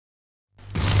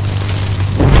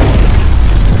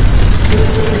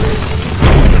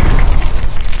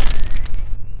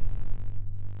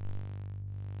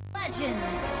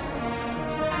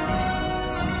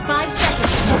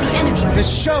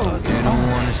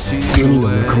海の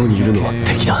向こうにいるのは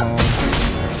敵だ。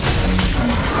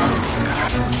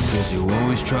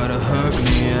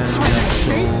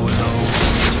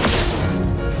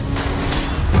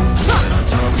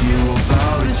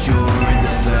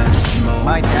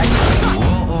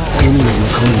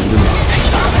海の向こうに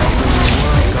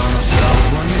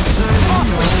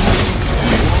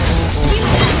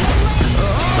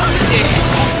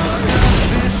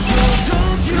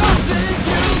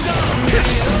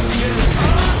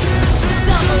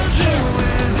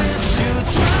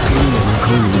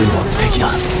いるのは敵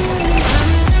だ。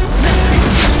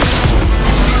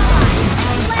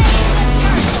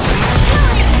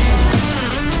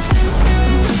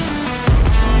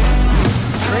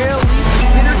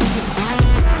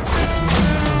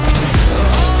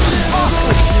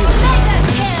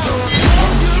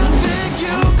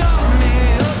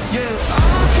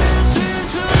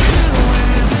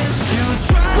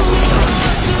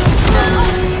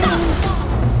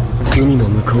海の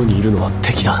向こうにいるのは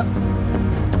敵だ。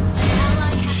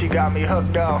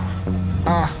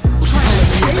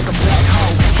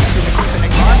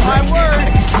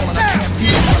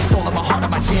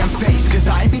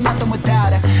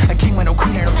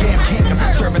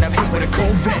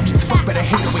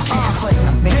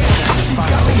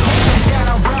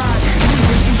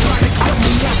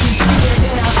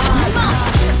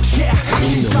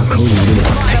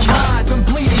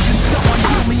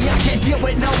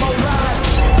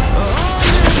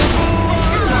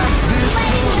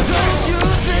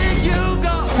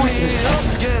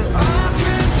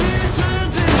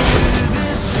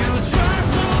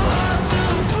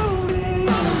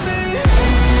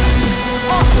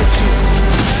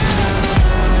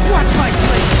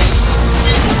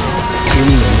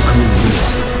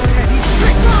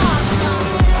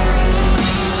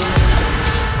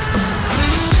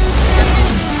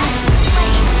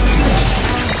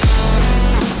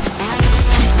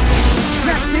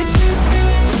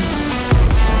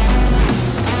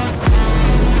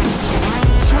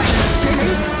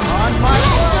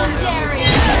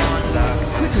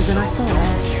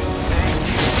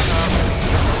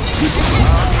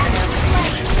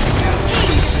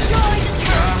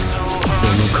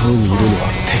向こうにいるのは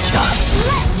敵だ。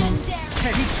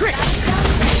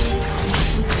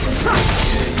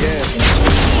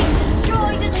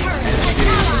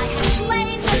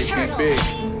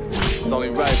It's only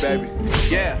right, baby.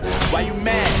 Yeah, why you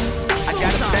mad? I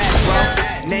got a bad bro.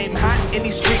 Name hot in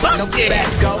these streets, no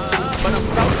Tabasco. But I'm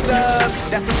so stuck,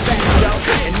 that's a fact, yo.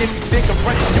 And if you think I'm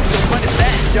running, you can run it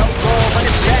back, yo. Go run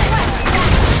it back.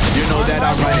 You know that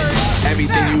I run it.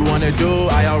 Everything you wanna do,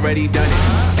 I already done it.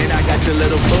 And I got your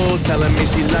little boo telling me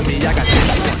she love me. I got this.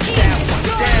 Damn,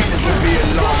 this will be a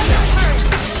long night.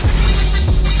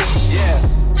 Yeah.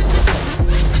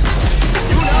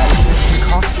 You know, it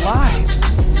costs lives.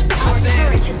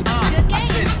 I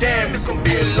said, damn, it's gonna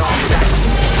be a long night.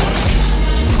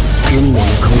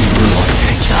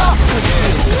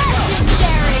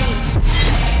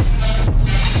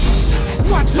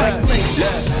 Watch my blade.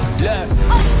 Yeah.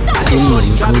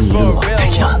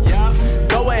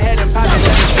 Go ahead and pop it.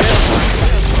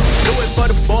 Do it for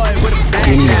the boy with a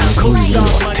bang down.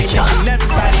 And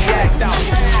everybody asked out. I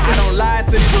don't lie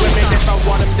to these women. If I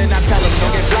want them, then I tell them.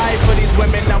 Don't get lied for these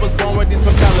women. I was born with these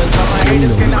propellers. All my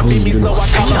haters cannot beat me, so I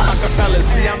call them acapellas.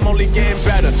 See, I'm only getting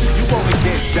better. You only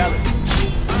get jealous.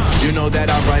 You know that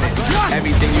I run it.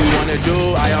 Everything you wanna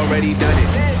do, I already done it.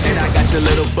 And I got your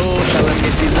little boo telling me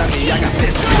she love me. I got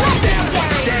this.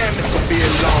 Damn, it's gonna be a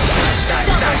long night.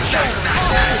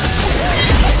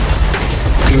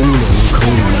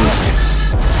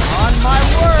 On my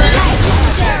word.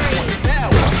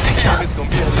 Damn, it's gonna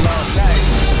be a long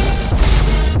night.